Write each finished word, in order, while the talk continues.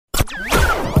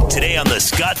Today on The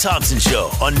Scott Thompson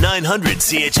Show on 900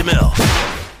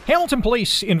 CHML. Hamilton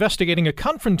police investigating a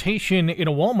confrontation in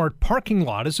a Walmart parking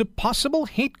lot as a possible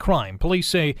hate crime. Police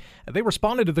say they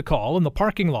responded to the call in the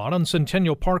parking lot on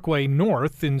Centennial Parkway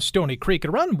North in Stony Creek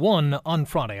at around 1 on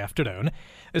Friday afternoon.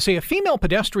 They say a female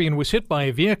pedestrian was hit by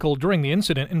a vehicle during the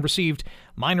incident and received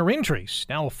minor injuries.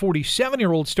 Now, a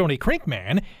 47-year-old Stony Creek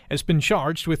man has been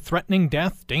charged with threatening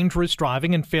death, dangerous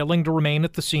driving, and failing to remain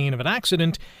at the scene of an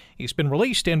accident. He's been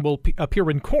released and will appear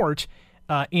in court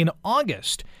in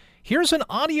August. Here's an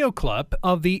audio clip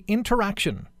of the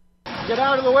interaction. Get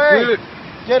out of the way! Dude.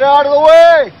 Get out of the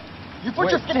way! You put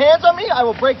your fucking hands on me, I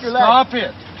will break your leg. Stop it!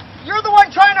 You're the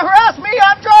one trying to harass me!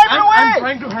 I'm driving away! I'm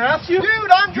trying to harass you? Dude,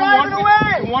 I'm driving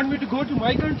away! You want me to go to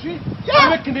my country? Yeah.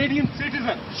 I'm a Canadian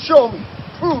citizen. Show me.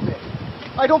 Prove it.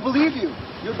 I don't believe you.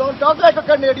 You don't talk like a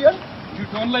Canadian. You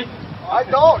don't like... I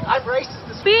don't. I'm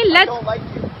racist as Bill, I let's... don't like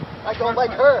you. I don't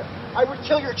like her. I would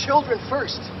kill your children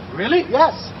first. Really?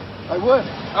 Yes, I would.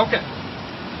 Okay.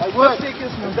 I would. Let's take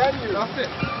this And then you. Stop it.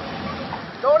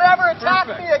 Don't ever attack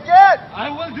Perfect. me again! I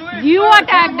will do it. You sir.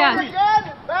 attacked Don't us. worry.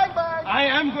 Again! Bang, bang! I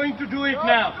am going to do it Don't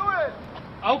now. do it!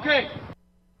 Okay.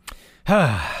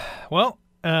 Well,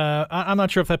 I'm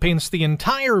not sure if that paints the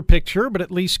entire picture, but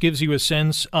at least gives you a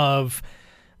sense of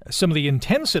some of the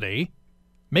intensity.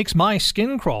 Makes my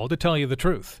skin crawl, to tell you the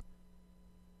truth.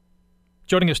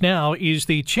 Joining us now is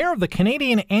the chair of the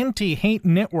Canadian Anti-Hate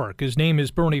Network. His name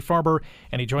is Bernie Farber,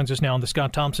 and he joins us now on the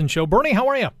Scott Thompson Show. Bernie, how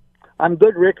are you? I'm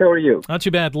good, Rick. How are you? Not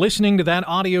too bad. Listening to that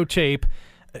audio tape,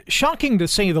 shocking to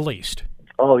say the least.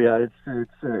 Oh yeah,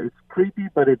 it's creepy,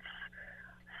 but it's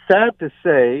sad to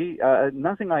say.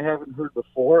 Nothing I haven't heard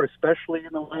before, especially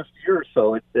in the last year or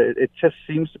so. It just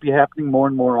seems to be happening more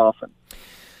and more often.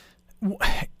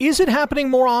 Is it happening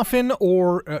more often,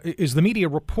 or is the media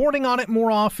reporting on it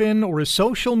more often, or is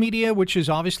social media, which is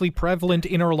obviously prevalent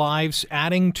in our lives,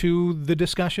 adding to the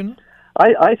discussion?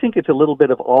 I think it's a little bit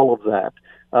of all of that.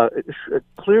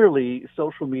 Clearly,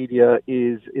 social media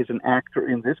is an actor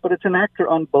in this, but it's an actor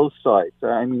on both sides.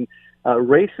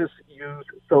 Racists use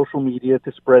social media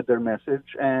to spread their message,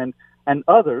 and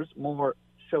others, more,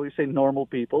 shall we say, normal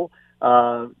people,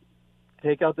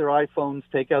 take out their iPhones,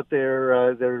 take out their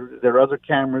other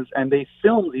cameras, and they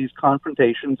film these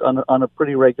confrontations on a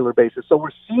pretty regular basis. So we're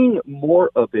seeing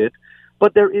more of it,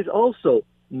 but there is also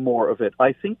more of it.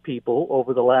 I think people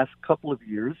over the last couple of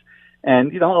years,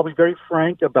 and I'll be very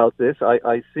frank about this,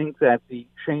 I think that the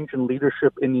change in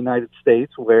leadership in the United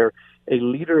States, where a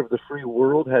leader of the free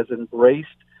world has embraced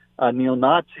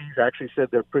neo-Nazis, actually said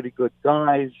they're pretty good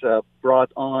guys,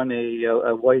 brought on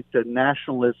a white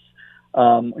nationalist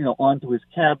onto his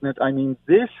cabinet. I mean,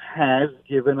 this has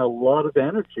given a lot of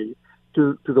energy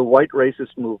to the white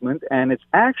racist movement, and it's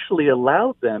actually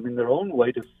allowed them, in their own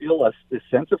way, to feel this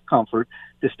sense of comfort,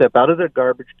 to step out of their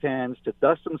garbage cans, to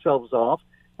dust themselves off,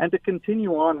 and to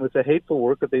continue on with the hateful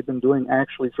work that they've been doing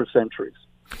actually for centuries.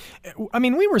 I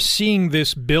mean, we were seeing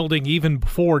this building even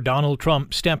before Donald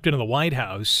Trump stepped into the White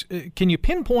House. Can you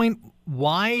pinpoint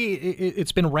why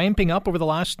it's been ramping up over the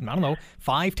last,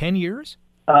 5, 10 years?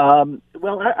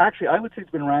 Actually, I would say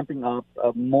it's been ramping up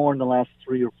more in the last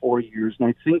 3 or 4 years, and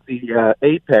I think the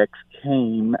apex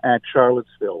came at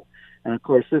Charlottesville, and of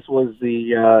course this was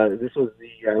the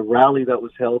rally that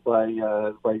was held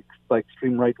by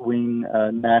extreme right wing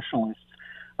nationalists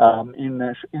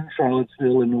in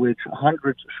Charlottesville, in which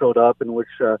hundreds showed up, in which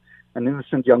an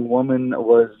innocent young woman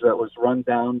was run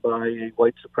down by a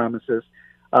white supremacist.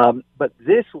 But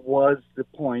this was the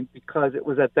point, because it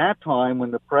was at that time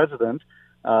when the president,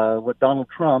 with Donald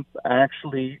Trump,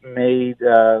 actually made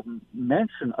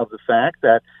mention of the fact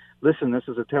that, listen, this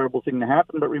is a terrible thing to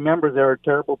happen, but remember, there are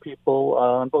terrible people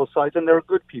on both sides, and there are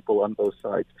good people on both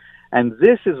sides. And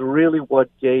this is really what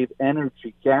gave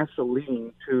energy,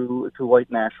 gasoline to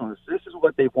white nationalists. This is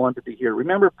what they wanted to hear.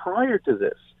 Remember, prior to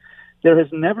this, there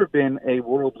has never been a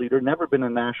world leader, never been a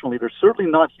national leader, certainly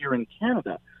not here in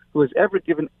Canada, who has ever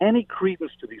given any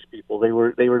credence to these people. They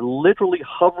were literally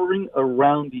hovering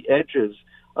around the edges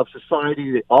of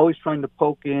society. They're always trying to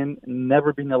poke in,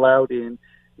 never being allowed in.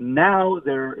 Now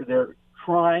they're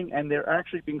trying, and they're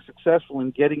actually being successful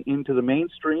in getting into the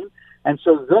mainstream. And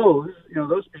so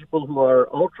those people who are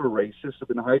ultra racist have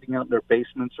been hiding out in their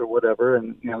basements or whatever,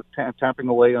 and tapping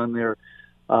away on their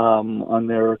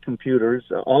computers,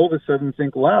 all of a sudden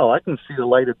think, wow, I can see the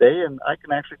light of day, and I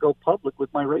can actually go public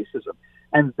with my racism.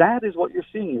 And that is what you're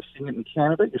seeing. You're seeing it in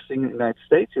Canada, you're seeing it in the United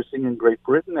States, you're seeing it in Great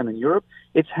Britain and in Europe.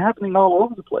 It's happening all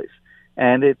over the place.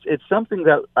 And it's something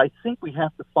that I think we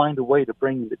have to find a way to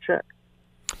bring into check.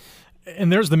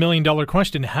 And there's the million-dollar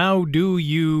question. How do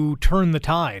you turn the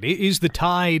tide? Is the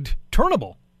tide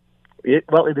turnable? It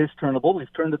is turnable.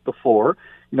 We've turned it before.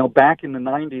 Back in the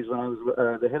 90s when I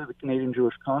was the head of the Canadian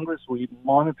Jewish Congress, we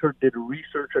monitored, did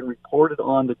research, and reported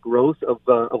on the growth of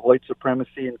white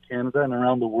supremacy in Canada and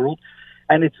around the world.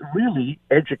 And it's really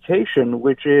education,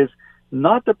 which is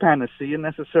not the panacea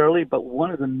necessarily, but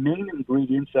one of the main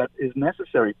ingredients that is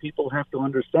necessary. People have to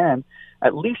understand,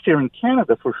 at least here in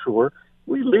Canada for sure,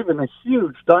 we live in a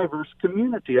huge, diverse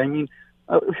community. I mean,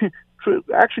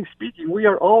 actually speaking, we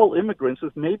are all immigrants,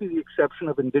 with maybe the exception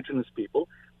of Indigenous people,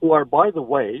 who are, by the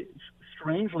way,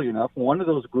 strangely enough, one of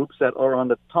those groups that are on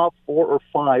the top 4 or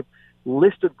 5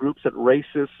 listed groups that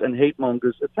racists and hate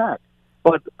mongers attack.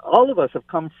 But all of us have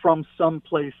come from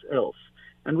someplace else.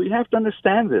 And we have to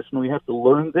understand this, and we have to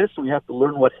learn this, and we have to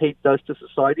learn what hate does to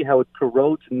society, how it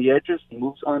corrodes in the edges and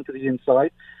moves on to the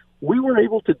inside. We were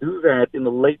able to do that in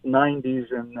the late 90s,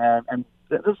 and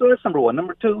so that's number one.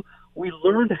 Number two, we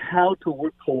learned how to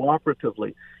work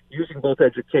cooperatively using both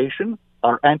education,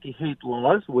 our anti-hate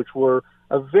laws, which were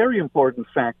a very important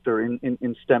factor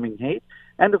in stemming hate,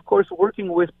 and of course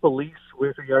working with police,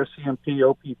 with the RCMP,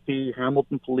 OPP,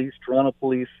 Hamilton Police, Toronto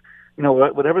Police,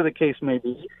 whatever the case may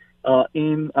be,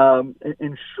 in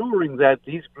ensuring that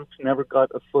these groups never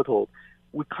got a foothold.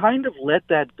 We kind of let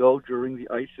that go during the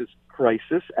ISIS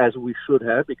crisis, as we should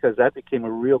have, because that became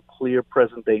a real clear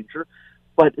present danger.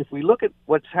 But if we look at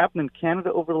what's happened in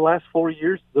Canada over the last 4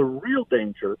 years, the real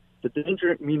danger, the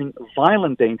danger meaning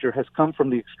violent danger, has come from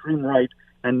the extreme right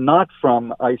and not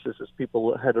from ISIS as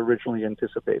people had originally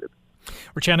anticipated.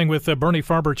 We're chatting with Bernie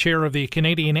Farber, chair of the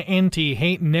Canadian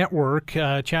Anti-Hate Network,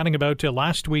 chatting about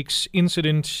last week's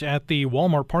incident at the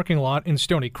Walmart parking lot in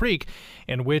Stoney Creek,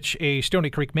 in which a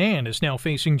Stoney Creek man is now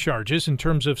facing charges in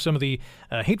terms of some of the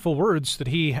hateful words that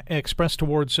he expressed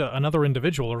towards another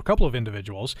individual or a couple of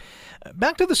individuals.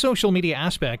 Back to the social media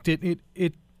aspect,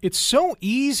 it's so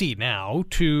easy now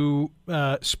to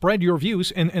spread your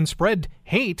views and spread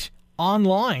hate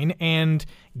online and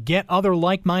get other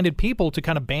like-minded people to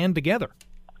kind of band together.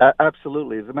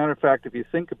 Absolutely. As a matter of fact, if you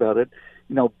think about it,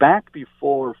 back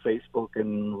before Facebook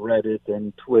and Reddit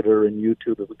and Twitter and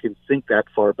YouTube, if we can think that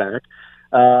far back,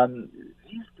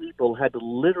 these people had to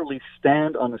literally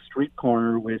stand on a street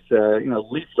corner with,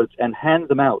 leaflets and hand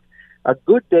them out. A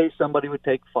good day, somebody would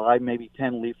take 5, maybe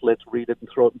 10 leaflets, read it, and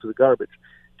throw it into the garbage.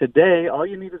 Today, all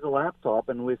you need is a laptop,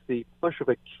 and with the push of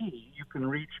a key, you can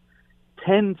reach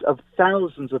tens of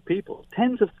thousands of people.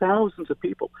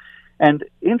 And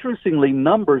interestingly,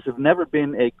 numbers have never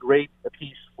been a great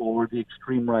piece for the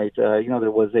extreme right.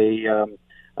 There was a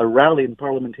rally in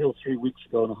Parliament Hill 3 weeks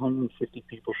ago, and 150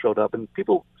 people showed up. And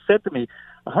people said to me,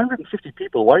 150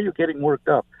 people, why are you getting worked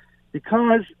up?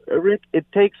 Because, Rick, it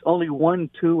takes only 1,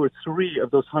 2, or 3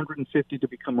 of those 150 to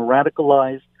become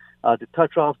radicalized, to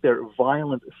touch off their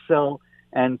violent cell,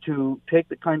 and to take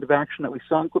the kind of action that we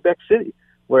saw in Quebec City,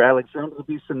 where Alexandre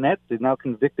Bissonnette, the now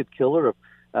convicted killer of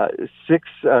 6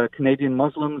 Canadian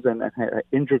Muslims and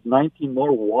injured 19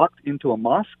 more, walked into a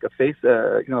mosque, a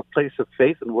place of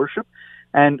faith and worship,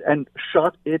 and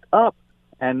shot it up.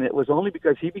 And it was only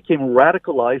because he became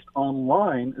radicalized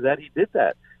online that he did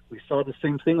that. We saw the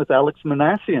same thing with Alex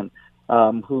Minassian,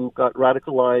 who got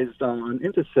radicalized on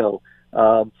Intercell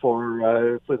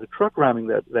for the truck ramming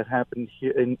that happened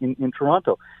here in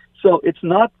Toronto. So it's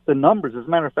not the numbers. As a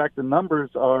matter of fact, the numbers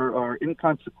are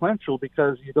inconsequential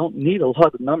because you don't need a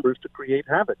lot of numbers to create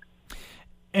havoc.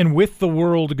 And with the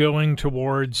world going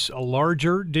towards a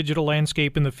larger digital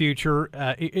landscape in the future,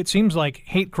 it seems like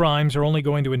hate crimes are only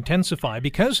going to intensify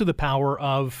because of the power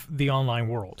of the online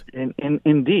world.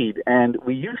 Indeed. And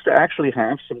we used to actually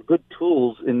have some good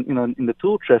tools in the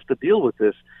tool chest to deal with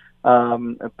this.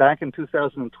 Back in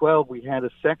 2012, we had a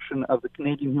section of the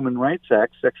Canadian Human Rights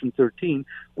Act, Section 13,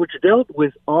 which dealt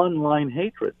with online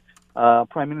hatred.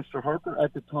 Prime Minister Harper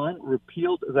at the time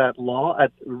repealed that law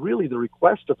at really the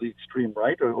request of the extreme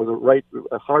right or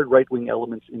the hard right-wing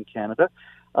elements in Canada.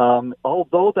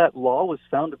 Although that law was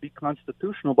found to be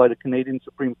constitutional by the Canadian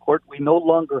Supreme Court, we no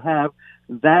longer have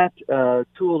that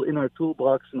tool in our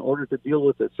toolbox in order to deal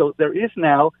with it. So there is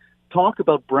now talk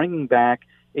about bringing back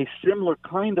a similar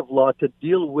kind of law to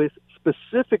deal with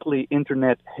specifically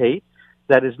internet hate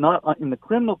that is not in the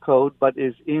criminal code but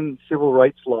is in civil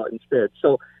rights law instead.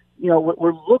 So,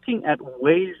 we're looking at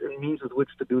ways and means with which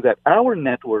to do that. Our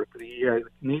network, the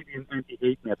Canadian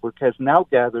Anti-Hate Network, has now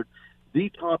gathered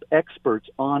the top experts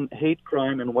on hate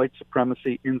crime and white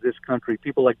supremacy in this country.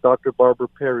 People like Dr. Barbara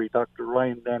Perry, Dr.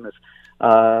 Ryan Dennis.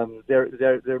 There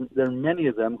are many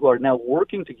of them who are now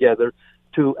working together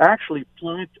to actually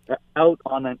plant out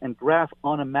on and graph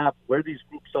on a map where these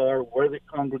groups are, where they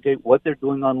congregate, what they're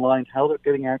doing online, how they're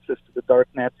getting access to the dark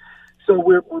net. So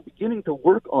we're beginning to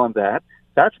work on that.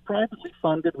 That's privately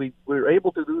funded. We're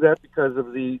able to do that because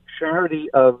of the charity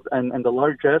of and the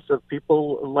largesse of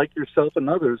people like yourself and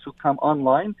others who come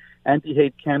online,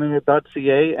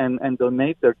 antihatecanada.ca, and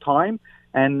donate their time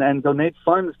and donate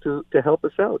funds to help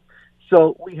us out.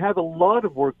 So we have a lot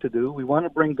of work to do. We want to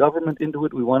bring government into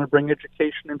it. We want to bring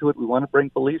education into it. We want to bring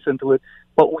police into it.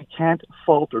 But we can't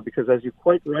falter because, as you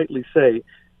quite rightly say,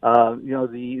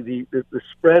 the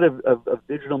spread of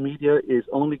digital media is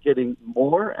only getting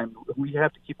more, and we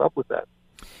have to keep up with that.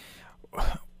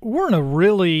 We're in a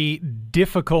really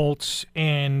difficult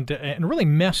and really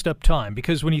messed up time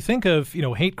because when you think of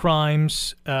hate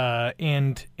crimes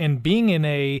and being in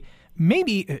a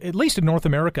maybe at least in North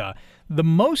America the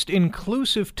most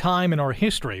inclusive time in our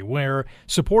history where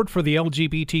support for the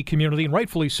LGBT community, and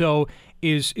rightfully so,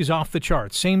 is off the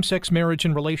charts. Same-sex marriage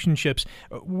and relationships.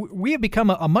 We have become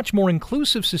a much more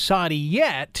inclusive society,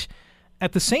 yet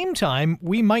at the same time,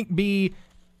 we might be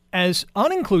as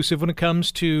uninclusive when it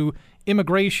comes to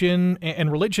immigration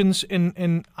and religions,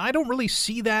 and I don't really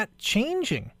see that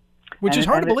changing, which is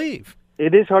hard to believe.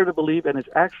 It is hard to believe, and it's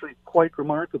actually quite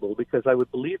remarkable because I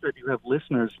would believe that you have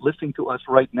listeners listening to us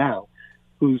right now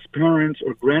whose parents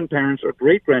or grandparents or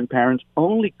great-grandparents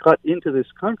only got into this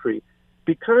country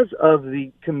because of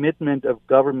the commitment of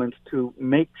governments to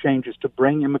make changes, to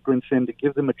bring immigrants in, to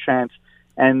give them a chance.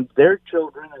 And their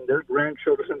children and their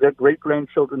grandchildren and their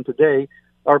great-grandchildren today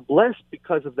are blessed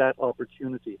because of that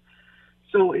opportunity.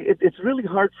 So it's really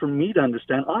hard for me to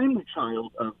understand. I'm a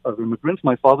child of immigrants.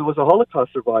 My father was a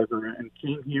Holocaust survivor and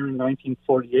came here in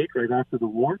 1948, right after the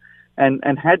war. And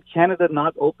had Canada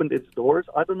not opened its doors,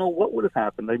 I don't know what would have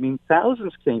happened. I mean,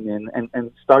 thousands came in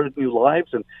and started new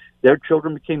lives, and their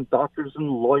children became doctors and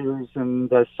lawyers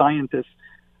and scientists.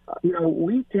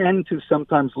 We tend to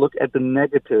sometimes look at the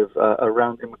negative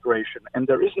around immigration, and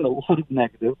there isn't a lot of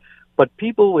negative, but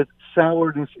people with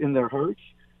sourness in their hearts,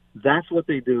 that's what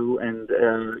they do, and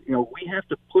we have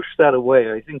to push that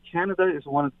away. I think Canada is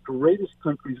one of the greatest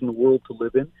countries in the world to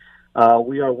live in.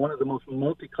 We are one of the most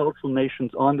multicultural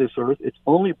nations on this earth. It's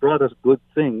only brought us good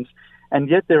things, and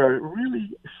yet there are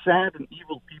really sad and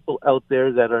evil people out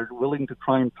there that are willing to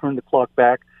try and turn the clock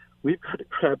back. We've got to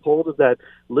grab hold of that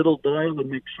little dial and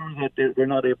make sure that they're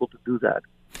not able to do that.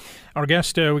 Our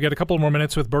guest, we got a couple more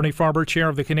minutes with Bernie Farber, chair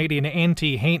of the Canadian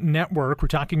Anti-Hate Network. We're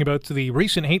talking about the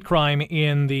recent hate crime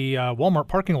in the Walmart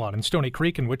parking lot in Stoney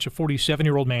Creek, in which a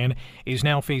 47-year-old man is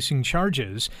now facing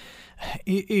charges.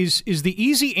 Is the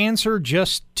easy answer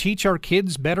just teach our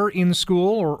kids better in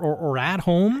school or at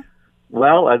home?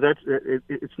 Well,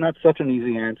 it's not such an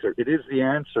easy answer. It is the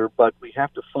answer, but we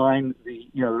have to find the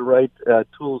right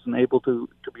tools and to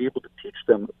be able to teach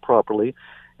them properly.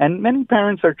 And many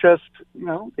parents are just,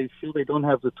 they feel they don't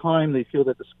have the time. They feel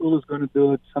that the school is going to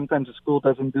do it. Sometimes the school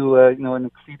doesn't do an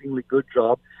exceedingly good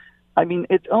job. I mean,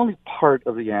 it's only part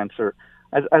of the answer.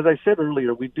 As I said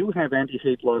earlier, we do have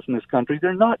anti-hate laws in this country.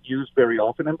 They're not used very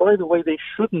often. And by the way, they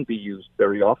shouldn't be used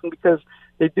very often because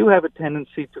they do have a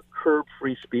tendency to curb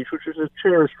free speech, which is a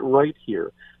cherished right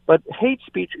here. But hate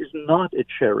speech is not a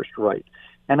cherished right.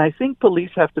 And I think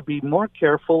police have to be more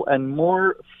careful and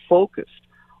more focused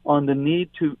on the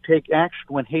need to take action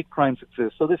when hate crimes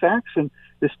exist. So this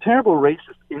terrible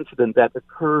racist incident that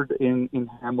occurred in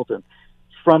Hamilton,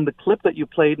 from the clip that you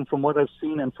played and from what I've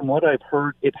seen and from what I've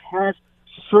heard, it has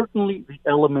certainly the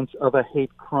elements of a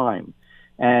hate crime.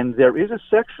 And there is a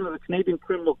section of the Canadian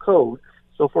Criminal Code.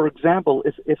 So, for example,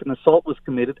 if an assault was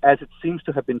committed, as it seems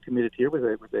to have been committed here with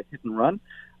a hit and run,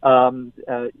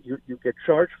 you get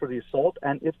charged for the assault.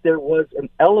 And if there was an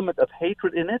element of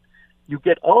hatred in it, you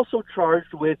get also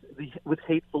charged with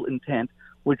hateful intent,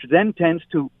 which then tends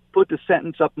to put the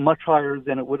sentence up much higher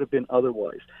than it would have been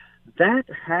otherwise. That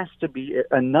has to be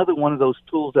another one of those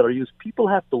tools that are used. People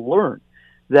have to learn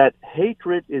that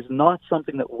hatred is not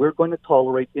something that we're going to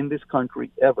tolerate in this country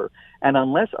ever. And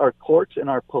unless our courts and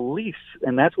our police,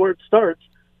 and that's where it starts,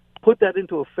 put that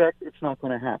into effect, it's not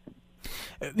going to happen.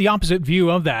 The opposite view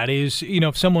of that is,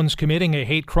 if someone's committing a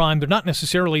hate crime, they're not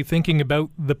necessarily thinking about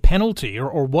the penalty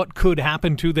or what could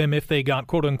happen to them if they got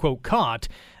quote-unquote caught.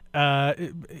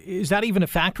 Is that even a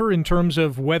factor in terms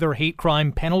of whether hate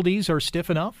crime penalties are stiff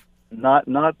enough? Not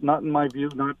in my view,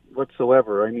 not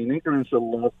whatsoever. I mean, ignorance of the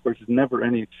law, of course, is never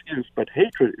any excuse, but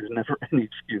hatred is never any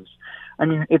excuse. I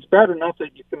mean, it's bad enough that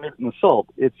you commit an assault.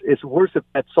 It's worse if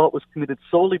that assault was committed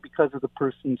solely because of the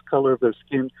person's color of their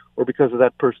skin or because of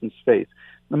that person's faith.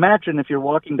 Imagine if you're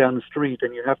walking down the street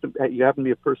and you happen to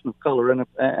be a person of color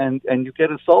and you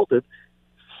get assaulted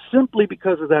simply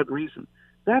because of that reason.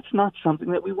 That's not something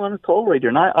that we want to tolerate here.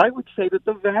 And I would say that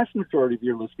the vast majority of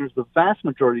your listeners, the vast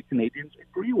majority of Canadians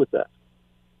agree with that.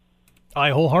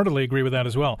 I wholeheartely agree with that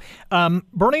as well.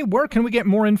 Bernie, where can we get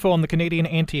more info on the Canadian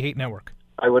Anti-Hate Network?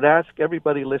 I would ask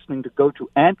everybody listening to go to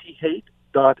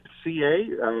antihate.ca.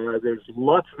 There's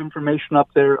lots of information up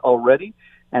there already.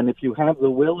 And if you have the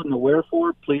will and the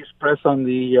wherefore, please press on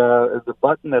the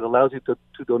button that allows you to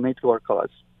donate to our cause.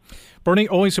 Bernie,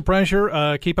 always a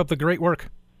pleasure. Keep up the great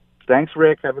work. Thanks,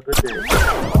 Rick. Have a good day.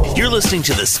 You're listening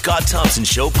to the Scott Thompson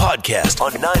Show podcast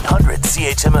on 900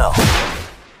 CHML.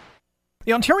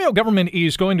 The Ontario government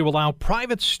is going to allow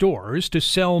private stores to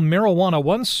sell marijuana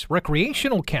once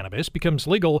recreational cannabis becomes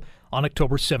legal on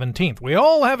October 17th. We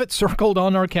all have it circled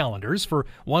on our calendars for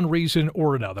one reason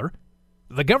or another.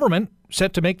 The government,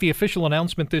 set to make the official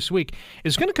announcement this week,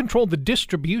 is going to control the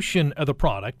distribution of the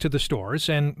product to the stores,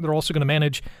 and they're also going to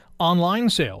manage online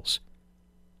sales.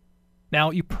 Now,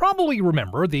 you probably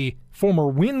remember the former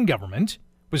Wynne government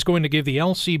was going to give the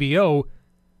LCBO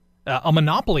a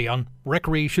monopoly on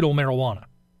recreational marijuana,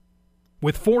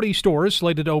 with 40 stores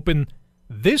slated to open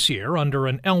this year under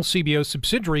an LCBO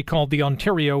subsidiary called the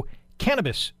Ontario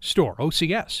Cannabis Store,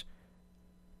 OCS.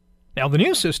 Now, the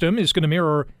new system is going to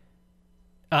mirror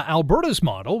Alberta's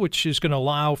model, which is going to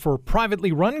allow for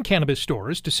privately run cannabis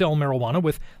stores to sell marijuana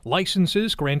with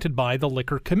licenses granted by the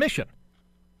Liquor Commission.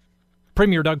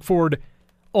 Premier Doug Ford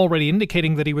already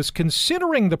indicating that he was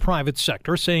considering the private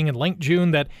sector, saying in late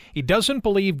June that he doesn't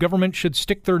believe government should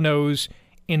stick their nose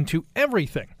into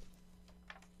everything.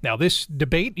 Now, this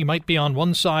debate, you might be on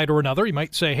one side or another. You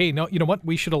might say, hey, no, you know what?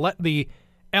 We should have let the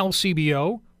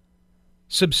LCBO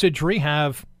subsidiary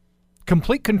have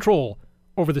complete control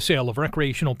over the sale of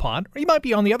recreational pot. Or you might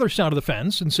be on the other side of the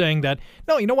fence and saying that,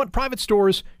 no, you know what? Private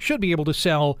stores should be able to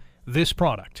sell this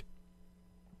product.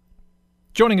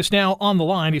 Joining us now on the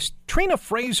line is Trina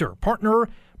Fraser, partner,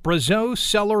 Brazeau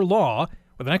Seller Law,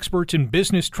 with an expert in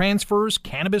business transfers,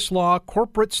 cannabis law,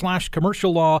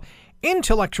 corporate/commercial law,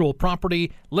 intellectual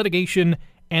property, litigation,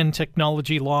 and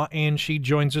technology law, and she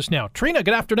joins us now. Trina,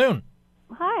 good afternoon.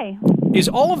 Hi. Is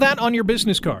all of that on your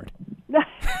business card?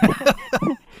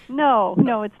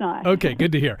 No, it's not. Okay,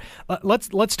 good to hear.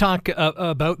 Let's talk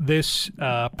about this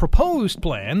proposed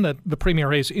plan that the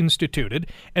Premier has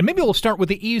instituted, and maybe we'll start with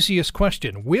the easiest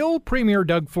question. Will Premier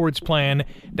Doug Ford's plan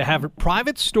to have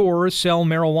private stores sell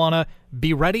marijuana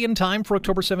be ready in time for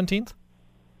October 17th?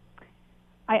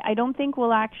 I don't think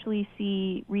we'll actually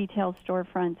see retail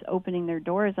storefronts opening their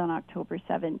doors on October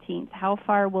 17th. How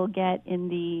far we'll get in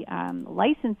the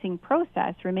licensing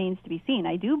process remains to be seen.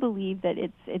 I do believe that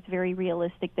it's very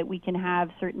realistic that we can have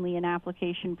certainly an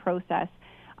application process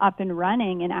up and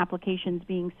running and applications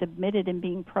being submitted and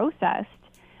being processed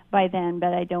by then,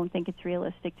 but I don't think it's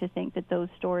realistic to think that those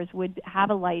stores would have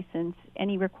a license,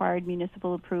 any required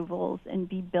municipal approvals, and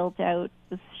be built out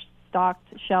with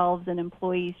stocked shelves and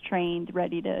employees trained,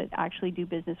 ready to actually do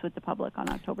business with the public on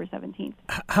October 17th.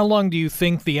 How long do you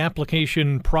think the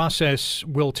application process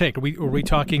will take? Are we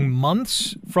talking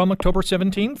months from October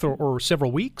 17th or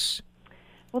several weeks?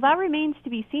 Well, that remains to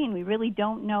be seen. We really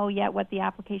don't know yet what the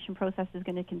application process is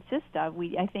going to consist of.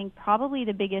 I think probably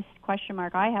the biggest question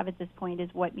mark I have at this point is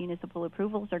what municipal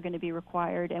approvals are going to be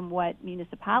required and what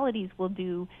municipalities will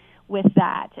do with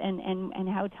that and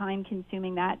how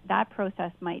time-consuming that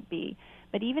process might be.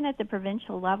 But even at the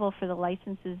provincial level for the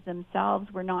licenses themselves,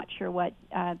 we're not sure what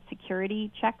security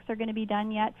checks are going to be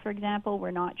done yet, for example.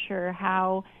 We're not sure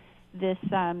how this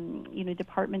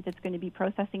department that's going to be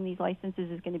processing these licenses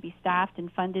is going to be staffed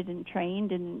and funded and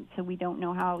trained, and so we don't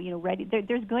know how ready.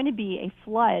 There's going to be a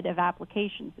flood of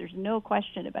applications. There's no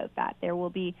question about that. There will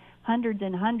be hundreds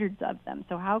and hundreds of them.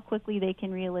 So how quickly they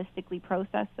can realistically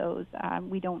process those,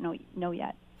 we don't know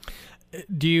yet.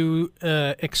 Do you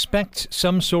expect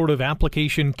some sort of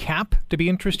application cap to be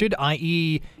interested,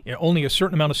 i.e. only a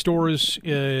certain amount of stores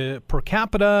per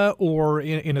capita or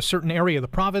in a certain area of the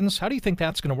province? How do you think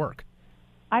that's going to work?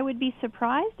 I would be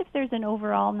surprised if there's an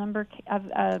overall number of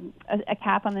a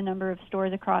cap on the number of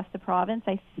stores across the province.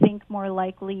 I think more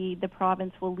likely the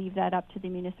province will leave that up to the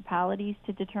municipalities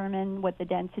to determine what the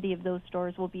density of those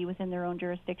stores will be within their own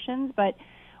jurisdictions. But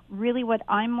really what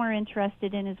I'm more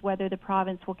interested in is whether the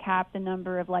province will cap the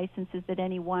number of licenses that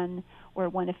any one or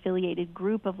one affiliated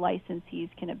group of licensees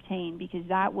can obtain, because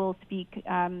that will speak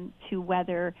to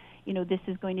whether this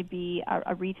is going to be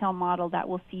a retail model that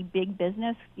will see big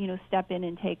business step in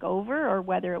and take over, or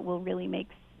whether it will really make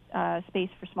space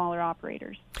for smaller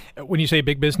operators. When you say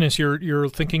big business, you're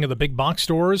thinking of the big box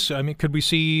stores. I mean, could we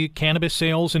see cannabis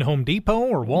sales in Home Depot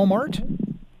or Walmart?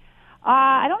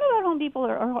 I don't know about Home Depot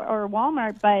or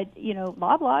Walmart, but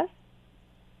Loblaws,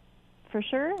 for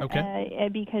sure. Okay.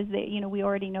 Because we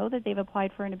already know that they've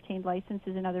applied for and obtained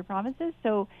licenses in other provinces.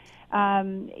 So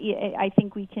I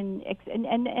think we can,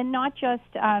 and not just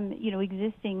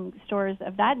existing stores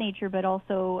of that nature, but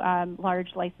also large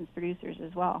licensed producers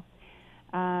as well.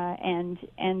 And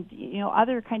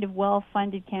other kind of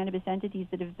well-funded cannabis entities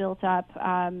that have built up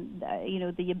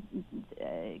the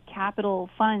capital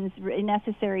funds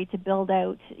necessary to build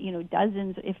out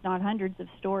dozens, if not hundreds, of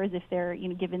stores if they're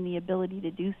given the ability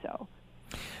to do so.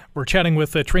 We're chatting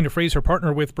with Trina Fraser,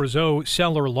 partner with Brazeau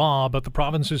Seller Law, about the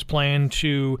province's plan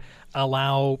to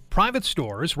allow private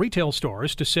stores, retail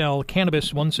stores, to sell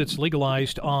cannabis once it's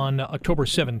legalized on October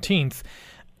 17th.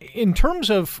 In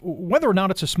terms of whether or not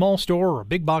it's a small store or a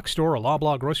big box store, a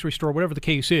Loblaw grocery store, whatever the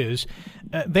case is,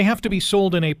 they have to be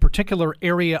sold in a particular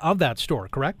area of that store,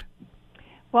 correct?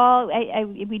 Well,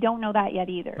 we don't know that yet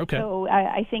either. Okay. So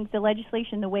I think the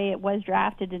legislation, the way it was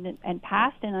drafted and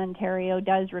passed in Ontario,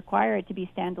 does require it to be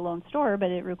a standalone store,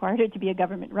 but it required it to be a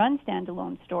government-run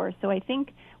standalone store. So I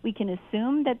think we can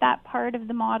assume that part of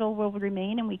the model will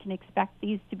remain, and we can expect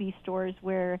these to be stores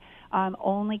where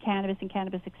only cannabis and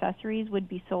cannabis accessories would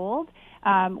be sold.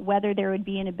 Whether there would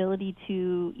be an ability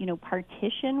to,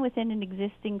 partition within an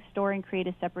existing store and create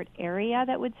a separate area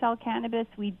that would sell cannabis,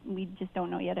 we just don't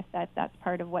know yet if that's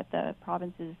part of what the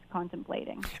province is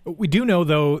contemplating. We do know,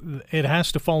 though, it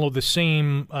has to follow the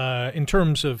same in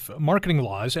terms of marketing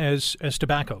laws as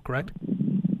tobacco, correct?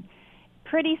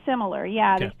 Pretty similar,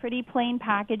 yeah. Okay. There's pretty plain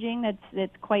packaging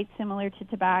that's quite similar to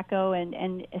tobacco,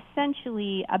 and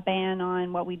essentially a ban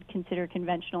on what we'd consider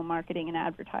conventional marketing and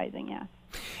advertising, yes.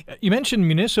 You mentioned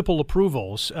municipal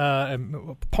approvals.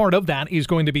 Part of that is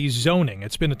going to be zoning.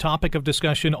 It's been a topic of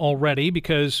discussion already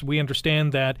because we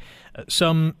understand that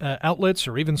some outlets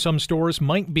or even some stores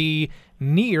might be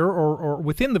near or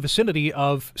within the vicinity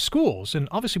of schools. And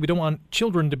obviously we don't want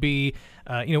children to be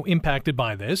impacted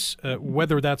by this.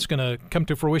 Whether that's going to come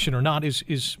to fruition or not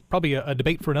is probably a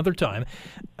debate for another time.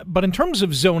 But in terms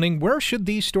of zoning, where should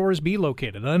these stores be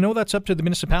located? And I know that's up to the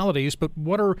municipalities, but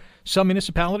what are some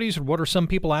municipalities or what are some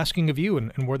people asking of you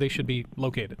and where they should be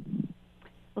located?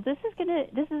 Well, this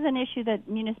is an issue that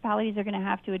municipalities are going to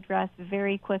have to address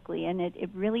very quickly, and it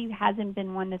really hasn't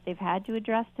been one that they've had to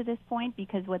address to this point,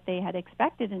 because what they had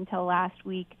expected until last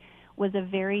week was a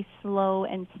very slow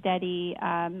and steady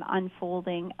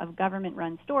unfolding of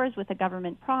government-run stores with a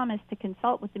government promise to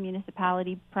consult with the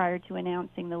municipality prior to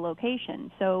announcing the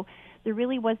location. So there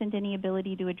really wasn't any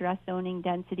ability to address zoning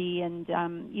density and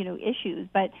issues,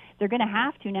 but they're going to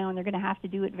have to now, and they're going to have to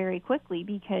do it very quickly,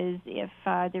 because if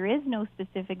there is no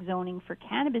specific zoning for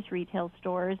cannabis retail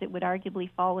stores, it would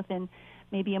arguably fall within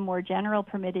maybe a more general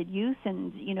permitted use,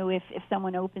 and if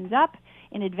someone opens up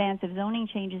in advance of zoning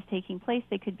changes taking place,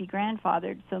 they could be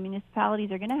grandfathered. So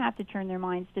municipalities are going to have to turn their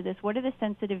minds to this. What are the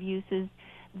sensitive uses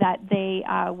that they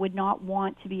would not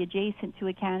want to be adjacent to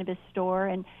a cannabis store,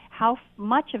 and how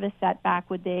much of a setback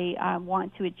would they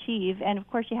want to achieve? And of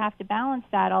course you have to balance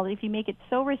that all. If you make it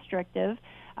so restrictive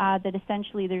that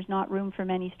essentially there's not room for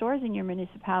many stores in your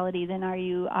municipality, then are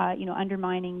you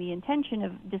undermining the intention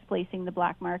of displacing the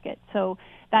black market? So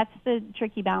that's the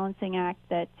tricky balancing act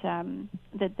that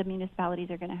the municipalities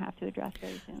are going to have to address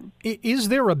very soon. Is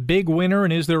there a big winner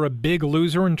and is there a big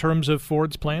loser in terms of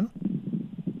Ford's plan?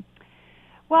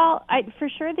 Well, for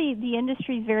sure the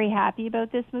industry is very happy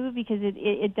about this move, because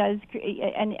it does,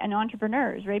 and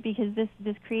entrepreneurs, right? Because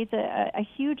this creates a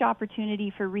huge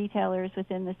opportunity for retailers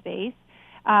within the space.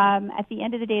 At the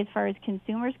end of the day, as far as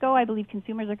consumers go, I believe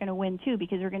consumers are going to win too,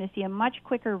 because we're going to see a much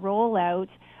quicker rollout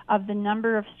of the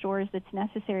number of stores that's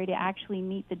necessary to actually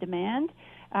meet the demand.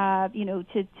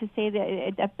 To say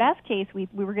that at best case we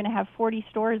were going to have 40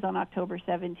 stores on October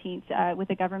 17th with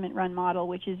a government-run model,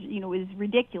 which is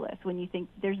ridiculous when you think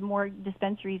there's more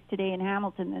dispensaries today in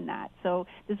Hamilton than that. So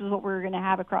this is what we're going to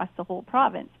have across the whole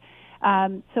province.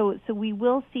 So we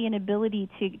will see an ability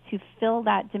to fill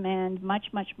that demand much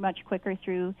quicker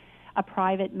through a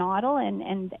private model,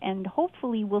 and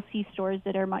hopefully we'll see stores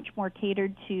that are much more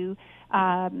catered to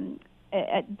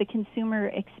the consumer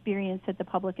experience that the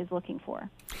public is looking for,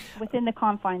 within the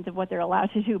confines of what they're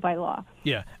allowed to do by law.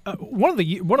 Yeah, one of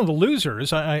the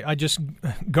losers, I just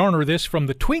garner this from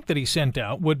the tweet that he sent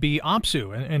out, would be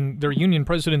OPSEU, and their union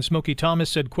president Smokey Thomas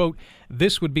said, quote,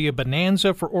 "This would be a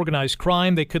bonanza for organized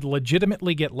crime. They could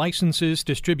legitimately get licenses,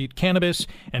 distribute cannabis,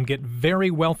 and get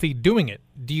very wealthy doing it."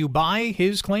 Do you buy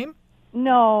his claim?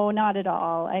 No, not at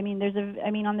all. I mean,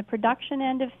 on the production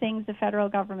end of things, the federal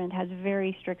government has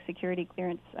very strict security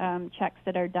clearance checks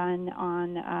that are done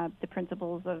on the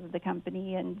principals of the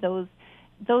company, and those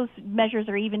those measures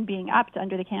are even being upped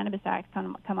under the Cannabis Act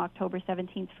come October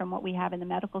 17th from what we have in the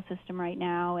medical system right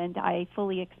now, and I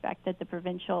fully expect that the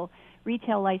provincial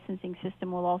retail licensing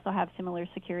system will also have similar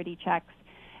security checks.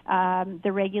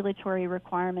 The regulatory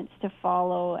requirements to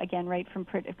follow, again, right from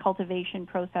cultivation,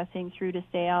 processing through to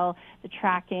sale, the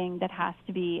tracking that has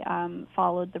to be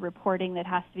followed, the reporting that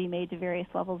has to be made to various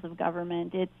levels of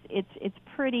government. It's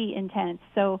pretty intense.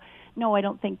 So, no, I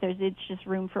don't think it's just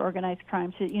room for organized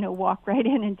crime to, walk right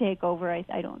in and take over.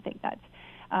 I don't think that's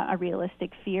a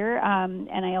realistic fear.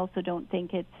 And I also don't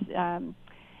think it's,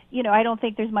 I don't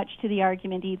think there's much to the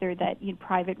argument either that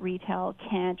private retail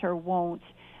can't or won't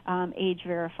age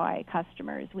verify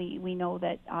customers. We know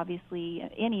that obviously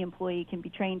any employee can be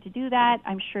trained to do that.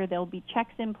 I'm sure there'll be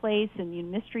checks in place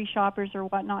and mystery shoppers or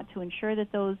whatnot to ensure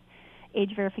that those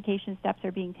age verification steps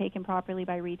are being taken properly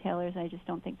by retailers. I just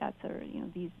don't think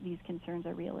these concerns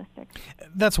are realistic.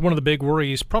 That's one of the big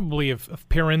worries probably of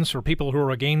parents or people who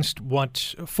are against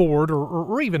what Ford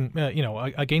or even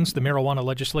against the marijuana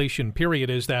legislation period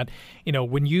is that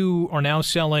when you are now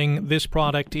selling this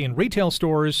product in retail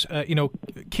stores,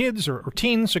 kids or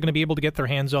teens are going to be able to get their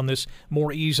hands on this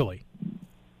more easily.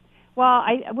 Well,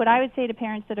 what I would say to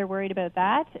parents that are worried about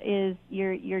that is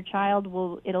your child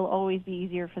it'll always be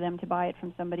easier for them to buy it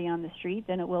from somebody on the street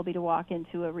than it will be to walk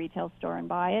into a retail store and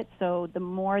buy it. So the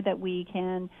more that we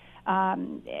can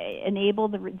enable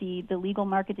the legal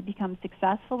market to become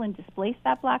successful and displace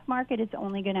that black market, it's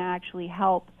only going to actually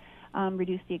help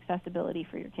reduce the accessibility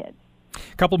for your kids.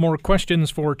 A couple more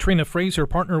questions for Trina Fraser,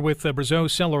 partner with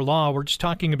Brazeau Seller Law. We're just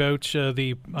talking about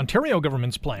the Ontario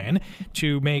government's plan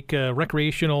to make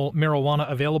recreational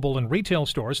marijuana available in retail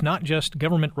stores, not just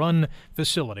government-run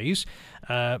facilities.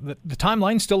 The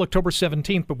timeline's still October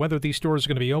 17th, but whether these stores are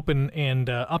going to be open and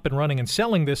up and running and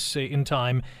selling this in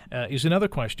time is another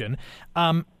question.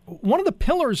 One of the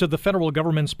pillars of the federal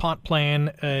government's pot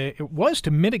plan was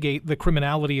to mitigate the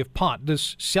criminality of pot.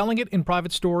 Does selling it in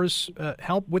private stores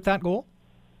help with that goal?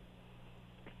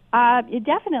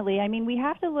 Definitely. I mean, we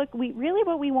have to look.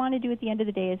 What we want to do at the end of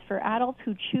the day is for adults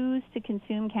who choose to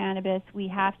consume cannabis, we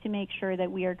have to make sure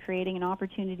that we are creating an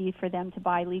opportunity for them to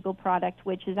buy legal product,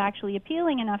 which is actually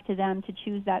appealing enough to them to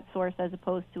choose that source as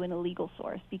opposed to an illegal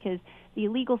source, because the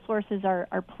illegal sources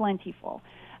are plentiful.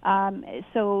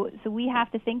 So we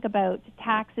have to think about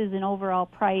taxes and overall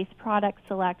price, product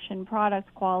selection,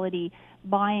 product quality,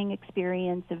 buying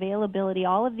experience, availability.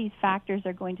 All of these factors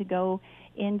are going to go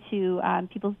into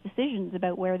people's decisions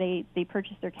about where they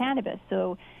purchase their cannabis.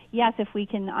 So, yes, if we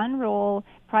can unroll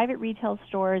private retail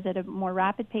stores at a more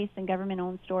rapid pace than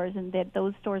government-owned stores, and that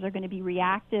those stores are going to be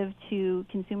reactive to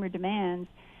consumer demands,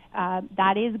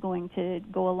 that is going to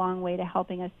go a long way to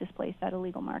helping us displace that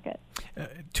illegal market.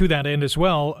 To that end as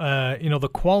well, the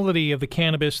quality of the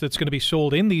cannabis that's going to be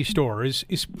sold in these stores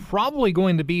is probably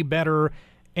going to be better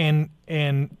and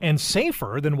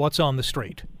safer than what's on the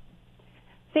street.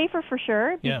 Safer for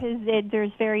sure, because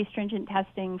there's very stringent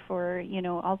testing for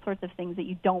all sorts of things that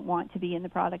you don't want to be in the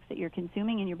products that you're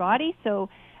consuming in your body. So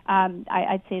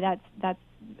I'd say that's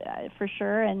for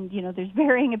sure. And there's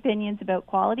varying opinions about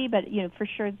quality, but for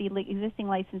sure the existing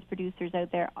licensed producers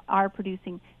out there are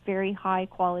producing very high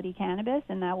quality cannabis,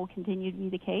 and that will continue to be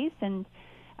the case. And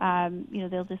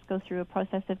they'll just go through a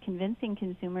process of convincing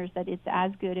consumers that it's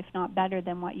as good, if not better,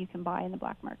 than what you can buy in the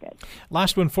black market.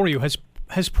 Last one for you.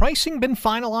 Has pricing been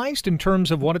finalized in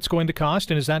terms of what it's going to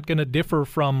cost, and is that going to differ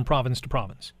from province to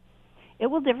province? It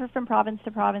will differ from province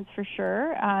to province for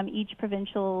sure. Each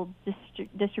provincial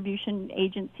distribution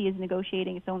agency is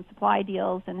negotiating its own supply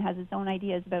deals and has its own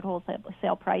ideas about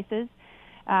wholesale prices.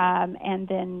 And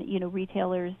then,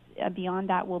 retailers beyond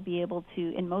that will be able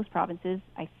to, in most provinces,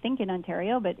 I think in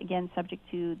Ontario, but again, subject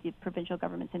to the provincial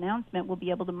government's announcement, will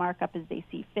be able to mark up as they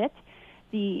see fit.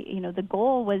 The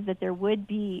goal was that there would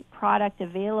be product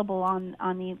available on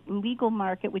the legal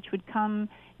market, which would come,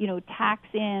 tax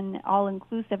in all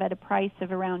inclusive at a price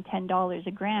of around $10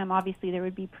 a gram. Obviously, there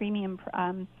would be premium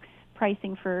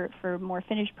pricing for more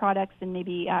finished products and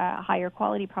maybe higher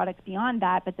quality products beyond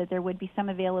that, but that there would be some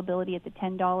availability at the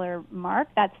 $10 mark.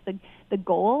 That's the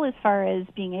goal as far as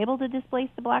being able to displace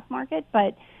the black market,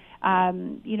 but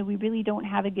we really don't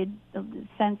have a good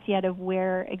sense yet of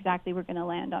where exactly we're going to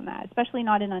land on that, especially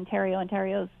not in Ontario.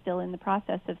 Ontario is still in the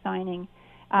process of signing,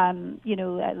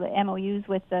 MOUs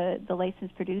with the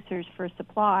licensed producers for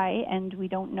supply, and we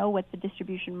don't know what the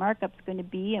distribution markup's going to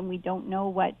be, and we don't know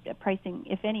what pricing,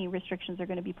 if any, restrictions are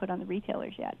going to be put on the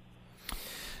retailers yet.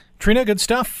 Trina, good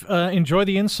stuff. Enjoy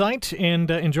the insight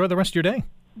and enjoy the rest of your day.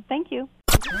 Thank you.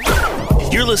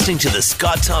 You're listening to the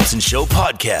Scott Thompson Show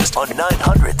podcast on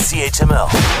 900 CHML.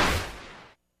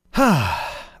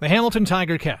 The Hamilton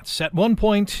Tiger Cats, at one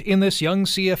point in this young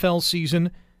CFL season,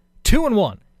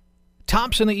 2-1.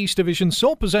 Tops in the East Division,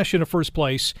 sole possession of first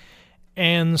place.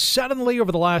 And suddenly,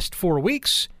 over the last 4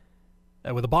 weeks,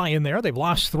 with a bye in there, they've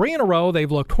lost 3 in a row.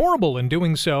 They've looked horrible in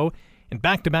doing so in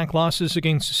back-to-back losses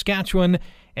against Saskatchewan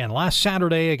and last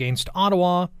Saturday against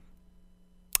Ottawa.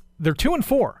 They're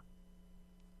 2-4.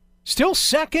 Still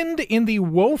second in the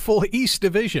woeful East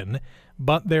Division,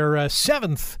 but they're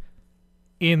 7th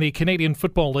in the Canadian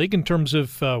Football League in terms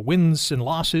of wins and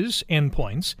losses and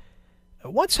points.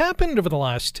 What's happened over the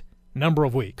last number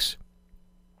of weeks?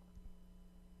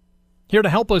 Here to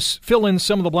help us fill in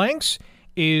some of the blanks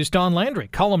is Don Landry,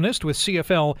 columnist with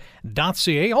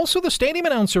CFL.ca, also the stadium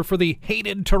announcer for the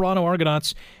hated Toronto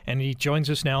Argonauts, and he joins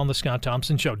us now on the Scott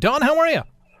Thompson Show. Don, how are you?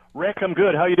 Rick, I'm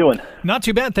good. How you doing? Not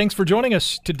too bad. Thanks for joining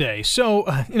us today. So,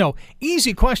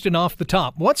 easy question off the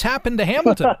top. What's happened to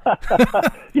Hamilton?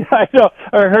 Yeah, I know.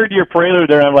 I heard your prelude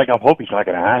there, and I'm like, I hope he's not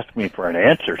going to ask me for an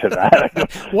answer to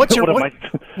that.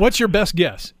 What's your best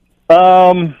guess?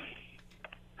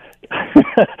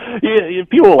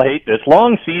 People will hate this.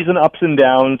 Long season, ups and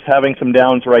downs, having some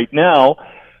downs right now.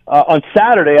 On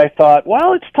Saturday, I thought,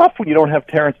 well, it's tough when you don't have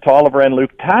Terrence Tolliver and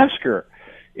Luke Tasker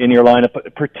in your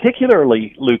lineup,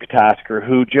 particularly Luke Tasker,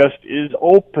 who just is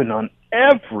open on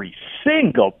every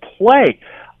single play.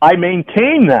 I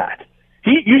maintain that.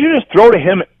 You should just throw to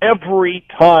him every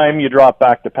time you drop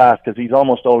back to pass because he's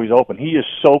almost always open. He is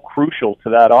so crucial to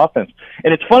that offense.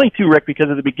 And it's funny, too, Rick, because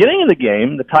at the beginning of the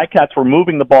game, the Ticats were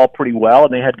moving the ball pretty well,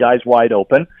 and they had guys wide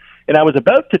open. And I was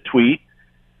about to tweet,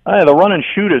 the run and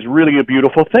shoot is really a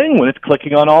beautiful thing when it's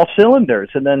clicking on all cylinders.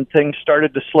 And then things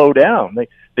started to slow down.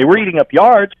 They were eating up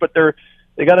yards, but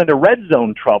they got into red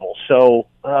zone trouble. So,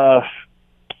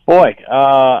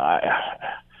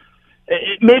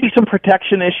 maybe some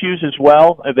protection issues as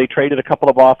well. They traded a couple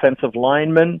of offensive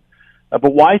linemen.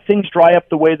 But why things dry up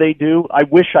the way they do, I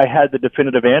wish I had the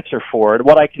definitive answer for it.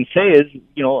 What I can say is,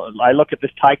 I look at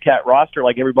this Ticat roster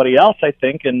like everybody else, I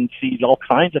think, and sees all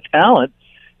kinds of talent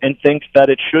and thinks that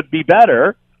it should be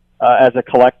better as a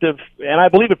collective. And I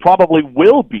believe it probably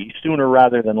will be sooner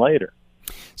rather than later.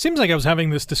 Seems like I was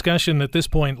having this discussion at this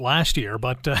point last year,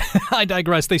 but I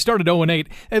digress. They started 0-8.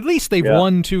 At least they've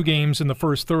won 2 games in the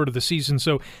first third of the season,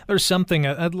 so there's something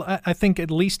I think at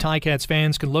least Ticats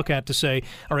fans can look at to say,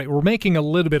 all right, we're making a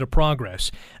little bit of progress.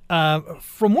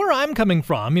 From where I'm coming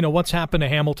from, what's happened to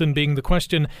Hamilton being the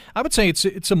question, I would say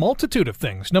it's a multitude of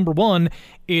things. Number one,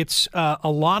 it's a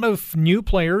lot of new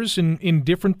players in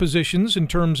different positions in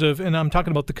terms of, and I'm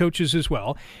talking about the coaches as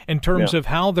well, in terms of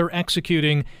how they're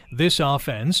executing this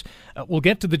offense. We'll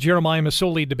get to the Jeremiah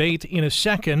Masoli debate in a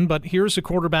second, but here's a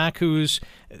quarterback who's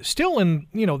still in,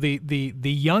 the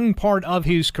young part of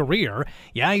his career.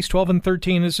 Yeah, he's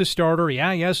 12-13 as a starter.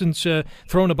 Yeah, he hasn't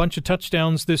thrown a bunch of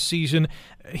touchdowns this season.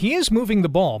 He is moving the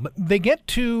ball, but they get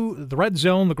to the red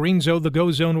zone, the green zone, the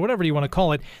go zone, whatever you want to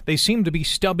call it, they seem to be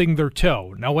stubbing their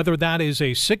toe. Now, whether that is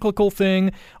a cyclical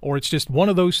thing or it's just one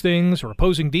of those things or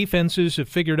opposing defenses have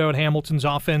figured out Hamilton's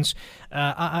offense,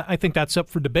 I think that's up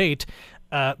for debate.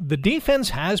 The defense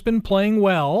has been playing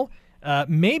well,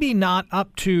 maybe not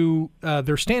up to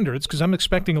their standards because I'm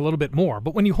expecting a little bit more.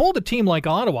 But when you hold a team like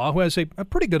Ottawa, who has a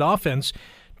pretty good offense,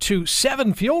 to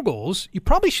 7 field goals, you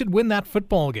probably should win that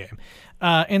football game.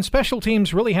 And special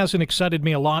teams really hasn't excited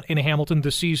me a lot in Hamilton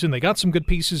this season. They got some good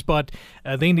pieces, but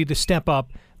they need to step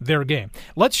up their game.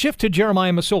 Let's shift to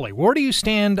Jeremiah Masoli. Where do you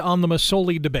stand on the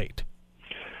Masoli debate?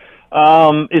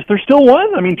 Is there still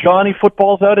one? I mean, Johnny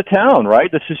Football's out of town,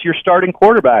 right? This is your starting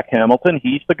quarterback, Hamilton.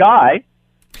 He's the guy.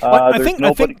 I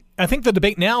think the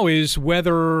debate now is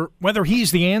whether he's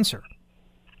the answer.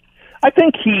 I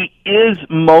think he is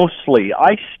mostly.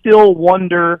 I still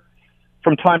wonder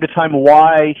from time to time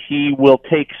why he will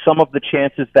take some of the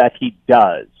chances that he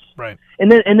does. Right.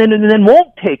 And then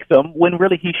won't take them when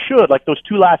really he should. Like those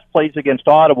 2 last plays against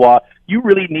Ottawa, you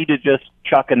really need to just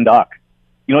chuck and duck.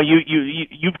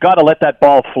 You've got to let that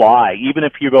ball fly. Even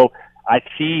if you go, I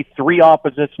see 3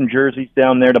 opposition jerseys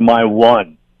down there to my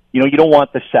 1. You don't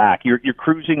want the sack. You're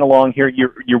cruising along here.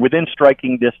 You're within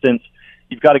striking distance.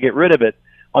 You've got to get rid of it.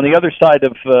 On the other side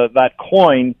of that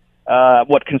coin,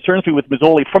 what concerns me with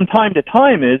Masoli from time to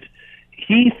time is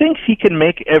he thinks he can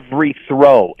make every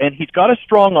throw, and he's got a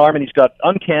strong arm and he's got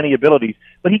uncanny abilities,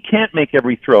 but he can't make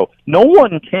every throw. No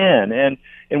one can,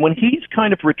 and when he's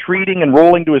kind of retreating and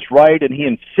rolling to his right and he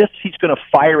insists he's going to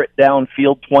fire it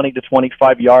downfield 20 to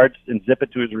 25 yards and zip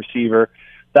it to his receiver,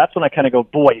 that's when I kind of go,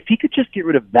 boy, if he could just get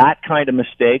rid of that kind of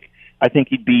mistake, I think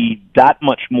he'd be that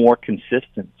much more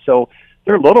consistent. So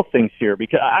there are little things here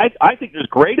because I think there's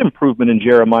great improvement in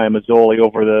Jeremiah Masoli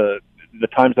over the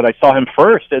times that I saw him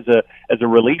first as a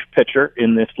relief pitcher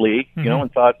in this league, you know,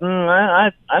 and thought,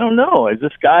 I don't know, is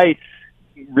this guy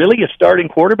really a starting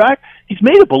quarterback? He's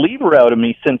made a believer out of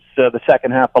me since the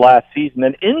second half of last season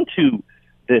and into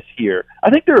this year. I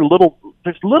think there's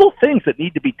little things that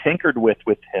need to be tinkered with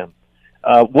him.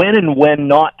 When and when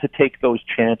not to take those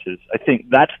chances. I think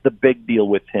that's the big deal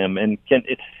with him. And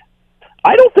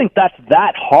I don't think that's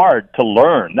that hard to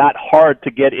learn, that hard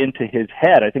to get into his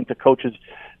head. I think the coaches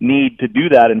need to do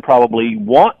that and probably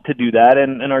want to do that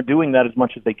and are doing that as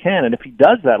much as they can. And if he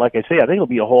does that, like I say, I think it'll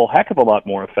be a whole heck of a lot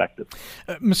more effective.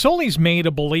 Masoli's made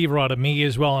a believer out of me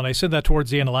as well, and I said that towards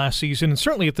the end of last season and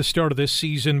certainly at the start of this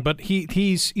season. But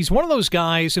he's one of those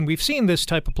guys, and we've seen this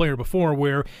type of player before,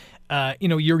 where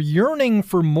you're yearning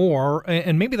for more,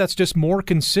 and maybe that's just more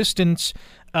consistent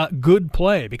good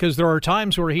play, because there are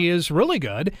times where he is really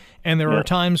good, and there are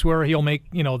times where he'll make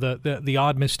the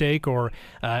odd mistake, or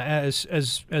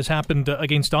as happened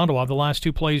against Ottawa, the last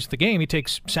two plays of the game, he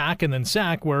takes sack and then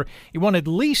sack, where you want at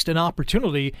least an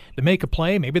opportunity to make a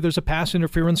play. Maybe there's a pass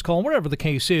interference call, whatever the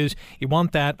case is. You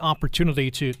want that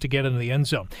opportunity to get into the end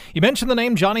zone. You mentioned the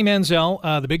name Johnny Manziel.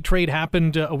 The big trade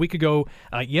happened a week ago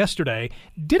yesterday.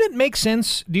 Did it make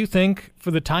sense, do you think,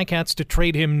 for the Ticats to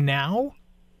trade him now?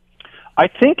 I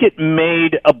think it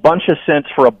made a bunch of sense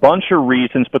for a bunch of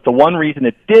reasons, but the one reason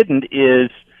it didn't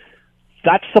is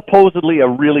that's supposedly a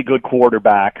really good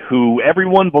quarterback who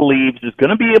everyone believes is going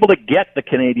to be able to get the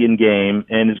Canadian game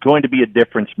and is going to be a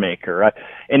difference maker.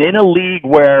 And in a league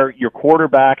where your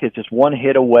quarterback is just one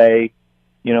hit away,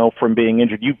 from being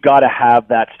injured, you've got to have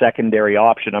that secondary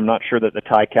option. I'm not sure that the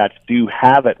Ticats do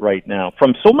have it right now.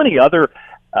 From so many other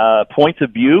points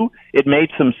of view, it made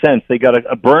some sense. They got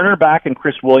a burner back in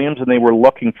Chris Williams, and they were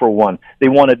looking for one. They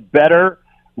wanted better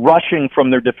rushing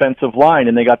from their defensive line,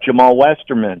 and they got Jamal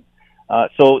Westerman.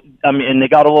 And they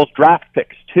got all those draft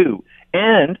picks too.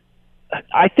 And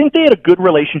I think they had a good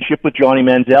relationship with Johnny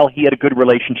Manziel. He had a good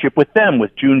relationship with them,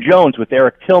 with June Jones, with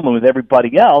Eric Tillman, with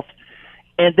everybody else.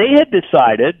 And they had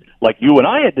decided, like you and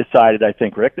I had decided, I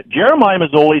think, Rick, that Jeremiah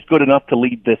Masoli is good enough to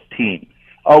lead this team.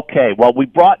 Okay, well, we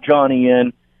brought Johnny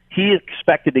in. He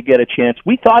expected to get a chance.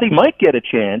 We thought he might get a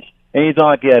chance, and he's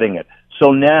not getting it.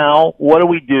 So now, what do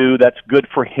we do that's good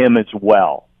for him as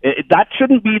well? That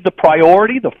shouldn't be the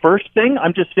priority, the first thing.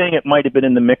 I'm just saying it might have been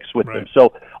in the mix with him.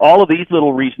 So all of these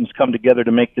little reasons come together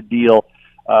to make the deal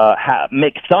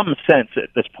make some sense at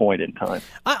this point in time.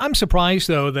 I'm surprised,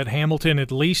 though, that Hamilton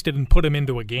at least didn't put him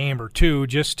into a game or two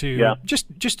just to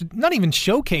not even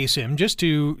showcase him, just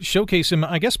to showcase him,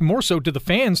 I guess, more so to the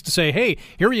fans to say, hey,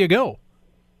 here you go.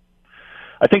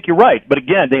 I think you're right. But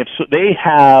again, they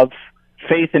have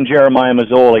faith in Jeremiah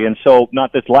Masoli. And so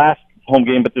not this last home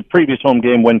game, but the previous home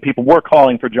game when people were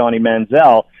calling for Johnny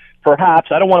Manziel, perhaps,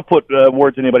 I don't want to put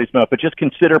words in anybody's mouth, but just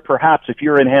consider perhaps if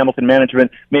you're in Hamilton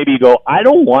management, maybe you go, I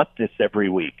don't want this every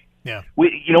week. Yeah.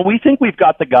 We think we've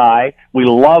got the guy. We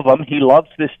love him. He loves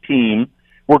this team.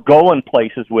 We're going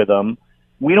places with him.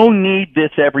 We don't need this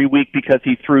every week because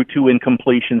he threw 2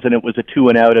 incompletions and it was a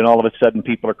 2-and-out, and all of a sudden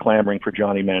people are clamoring for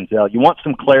Johnny Manziel. You want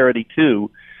some clarity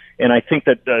too, and I think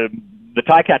that the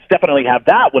Ticats definitely have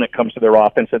that when it comes to their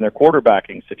offense and their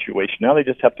quarterbacking situation. Now they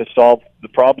just have to solve the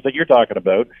problems that you're talking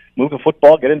about. Move the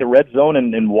football, get into red zone,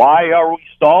 and why are we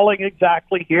stalling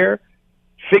exactly here?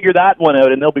 Figure that one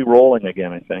out, and they'll be rolling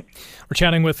again, I think. We're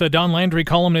chatting with Don Landry,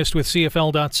 columnist with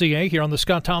CFL.ca, here on the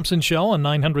Scott Thompson Show on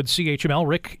 900 CHML.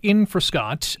 Rick in for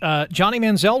Scott. Johnny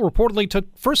Manziel reportedly took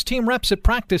first-team reps at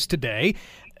practice today.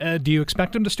 Do you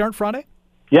expect him to start Friday?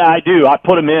 Yeah, I do. I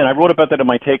put him in. I wrote about that in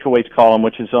my takeaways column,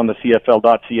 which is on the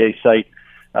CFL.ca site,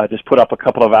 just put up a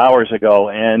couple of hours ago.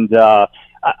 And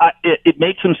it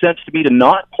made some sense to me to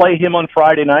not play him on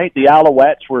Friday night. The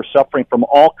Alouettes were suffering from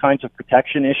all kinds of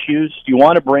protection issues. Do you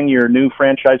want to bring your new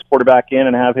franchise quarterback in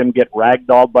and have him get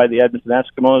ragdolled by the Edmonton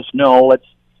Eskimos? No,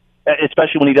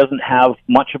 especially when he doesn't have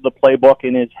much of the playbook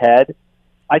in his head.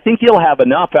 I think he'll have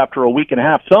enough after a week and a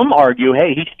half. Some argue,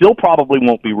 hey, he still probably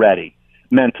won't be ready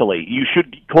mentally. You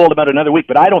should hold him out another week,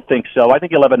 but I don't think so. I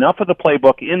think he'll have enough of the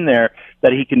playbook in there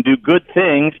that he can do good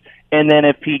things. And then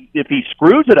if he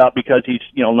screws it up because he's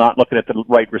not looking at the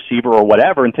right receiver or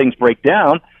whatever, and things break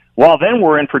down, well, then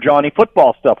we're in for Johnny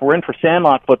football stuff. We're in for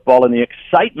Sandlot football and the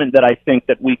excitement that I think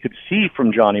that we could see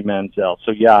from Johnny Manziel.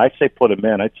 So yeah, I say put him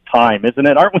in. It's time, isn't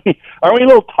it? Aren't we a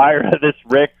little tired of this,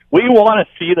 Rick? We want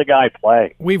to see the guy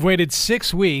play. We've waited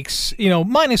 6 weeks,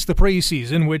 minus the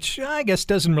preseason, which I guess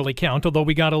doesn't really count, although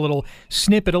we got a little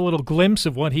snippet, a little glimpse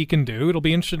of what he can do. It'll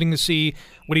be interesting to see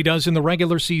what he does in the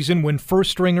regular season when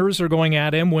first-stringers are going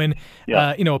at him, when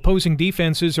opposing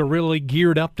defenses are really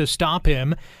geared up to stop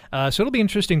him. So it'll be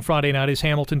interesting Friday night as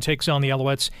Hamilton takes on the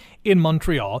Alouettes in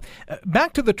Montreal.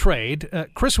 Back to the trade.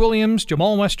 Chris Williams,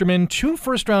 Jamal Westerman, 2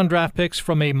 first-round draft picks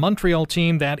from a Montreal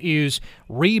team that is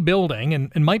rebuilding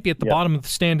and might be at the bottom of the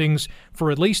standings for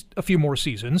at least a few more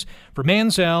seasons. For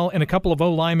Manziel and a couple of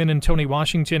O-linemen and Tony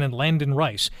Washington and Landon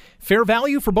Rice. Fair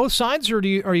value for both sides, or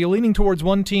are you leaning towards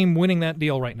one team winning that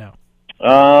deal right now?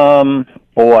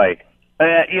 Boy.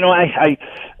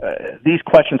 These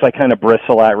questions I kind of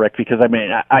bristle at, Rick, because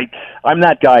I'm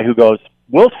that guy who goes,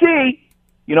 we'll see,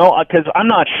 because I'm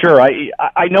not sure.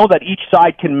 I know that each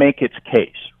side can make its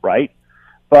case, right?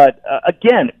 But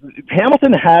again,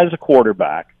 Hamilton has a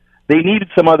quarterback. They needed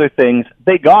some other things.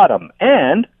 They got them.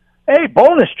 And, hey,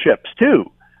 bonus chips,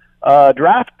 too,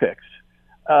 draft picks.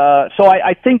 So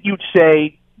I think you'd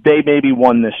say they maybe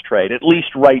won this trade, at least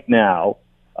right now.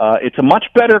 It's a much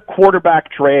better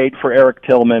quarterback trade for Eric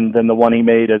Tillman than the one he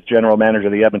made as general manager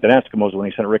of the Edmonton Eskimos when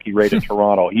he sent Ricky Ray to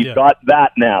Toronto. He's got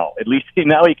that now. At least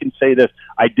now he can say this,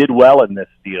 I did well in this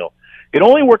deal. It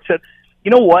only works out,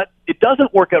 you know what? It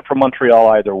doesn't work out for Montreal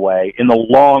either way in the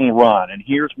long run, and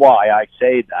here's why I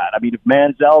say that. I mean, if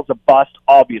Manziel's a bust,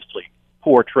 obviously,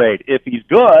 poor trade. If he's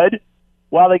good,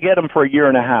 well, they get him for 1.5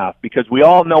 years because we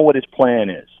all know what his plan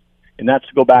is, and that's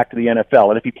to go back to the NFL.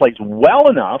 And if he plays well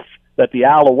enough that the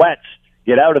Alouettes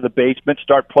get out of the basement,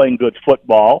 start playing good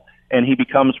football, and he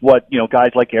becomes what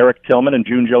guys like Eric Tillman and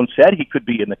June Jones said he could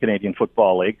be in the Canadian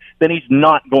Football League, then he's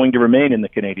not going to remain in the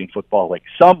Canadian Football League.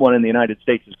 Someone in the United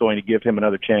States is going to give him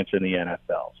another chance in the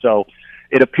NFL. So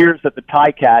it appears that the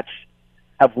Ticats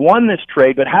have won this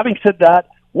trade, but having said that,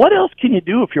 what else can you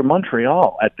do if you're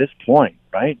Montreal at this point,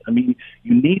 right? I mean,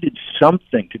 you needed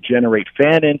something to generate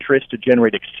fan interest, to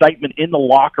generate excitement in the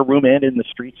locker room and in the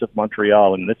streets of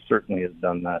Montreal, and this certainly has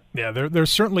done that. Yeah, they're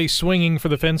certainly swinging for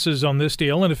the fences on this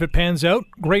deal, and if it pans out,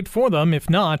 great for them. If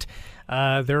not,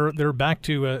 they're back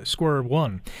to square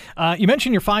one. You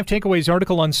mentioned your 5 takeaways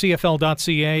article on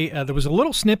CFL.ca. There was a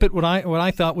little snippet what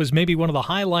I thought was maybe one of the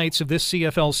highlights of this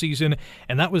CFL season,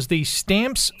 and that was the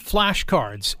Stamps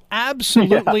flashcards.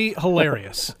 Absolutely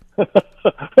hilarious. They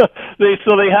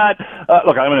had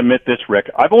look, I'm going to admit this,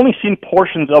 Rick. I've only seen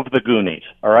portions of the Goonies.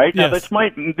 All right, yes. Now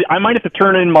I might have to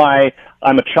turn in my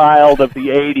I'm a child of the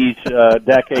 '80s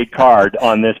decade card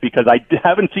on this because I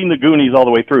haven't seen the Goonies all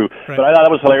the way through. Right. But I thought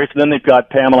that was hilarious. And then they've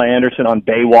got Pamela Anderson on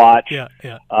Baywatch,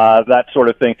 that sort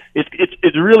of thing.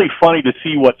 It's really funny to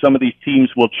see what some of these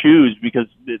teams will choose because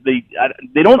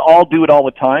they don't all do it all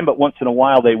the time, but once in a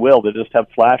while they will. They just have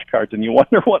flashcards, and you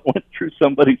wonder what went through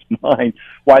somebody's mind,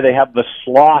 why they have the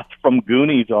sloth from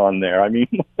Goonies on there. I mean,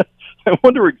 I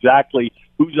wonder exactly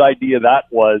whose idea that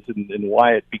was and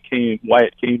why it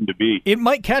came to be. It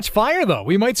might catch fire, though.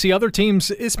 We might see other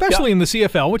teams, especially in the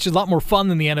CFL, which is a lot more fun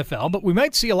than the NFL, but we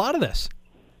might see a lot of this.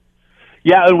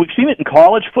 Yeah, and we've seen it in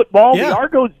college football. Yeah. The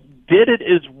Argos did it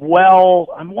as well.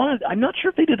 I'm not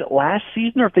sure if they did it last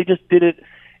season or if they just did it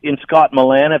in Scott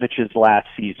Milanovich's last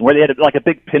season, where they had like a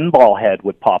big pinball head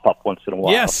would pop up once in a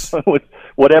while. Yes.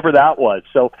 Whatever that was.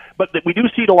 So, but we do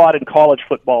see it a lot in college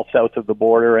football south of the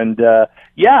border. And,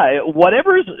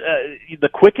 whatever's the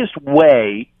quickest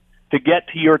way to get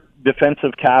to your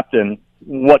defensive captain,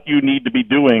 what you need to be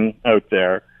doing out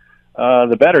there,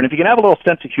 the better. And if you can have a little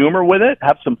sense of humor with it,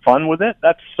 have some fun with it,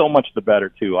 that's so much the better,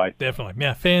 too, I think. Definitely.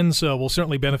 Yeah, fans will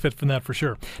certainly benefit from that for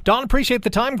sure. Don, appreciate the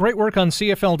time. Great work on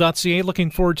CFL.ca.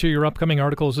 Looking forward to your upcoming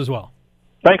articles as well.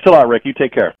 Thanks a lot, Rick. You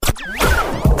take care.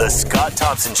 The Scott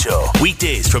Thompson Show,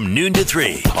 weekdays from noon to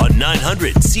 3 on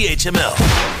 900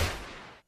 CHML.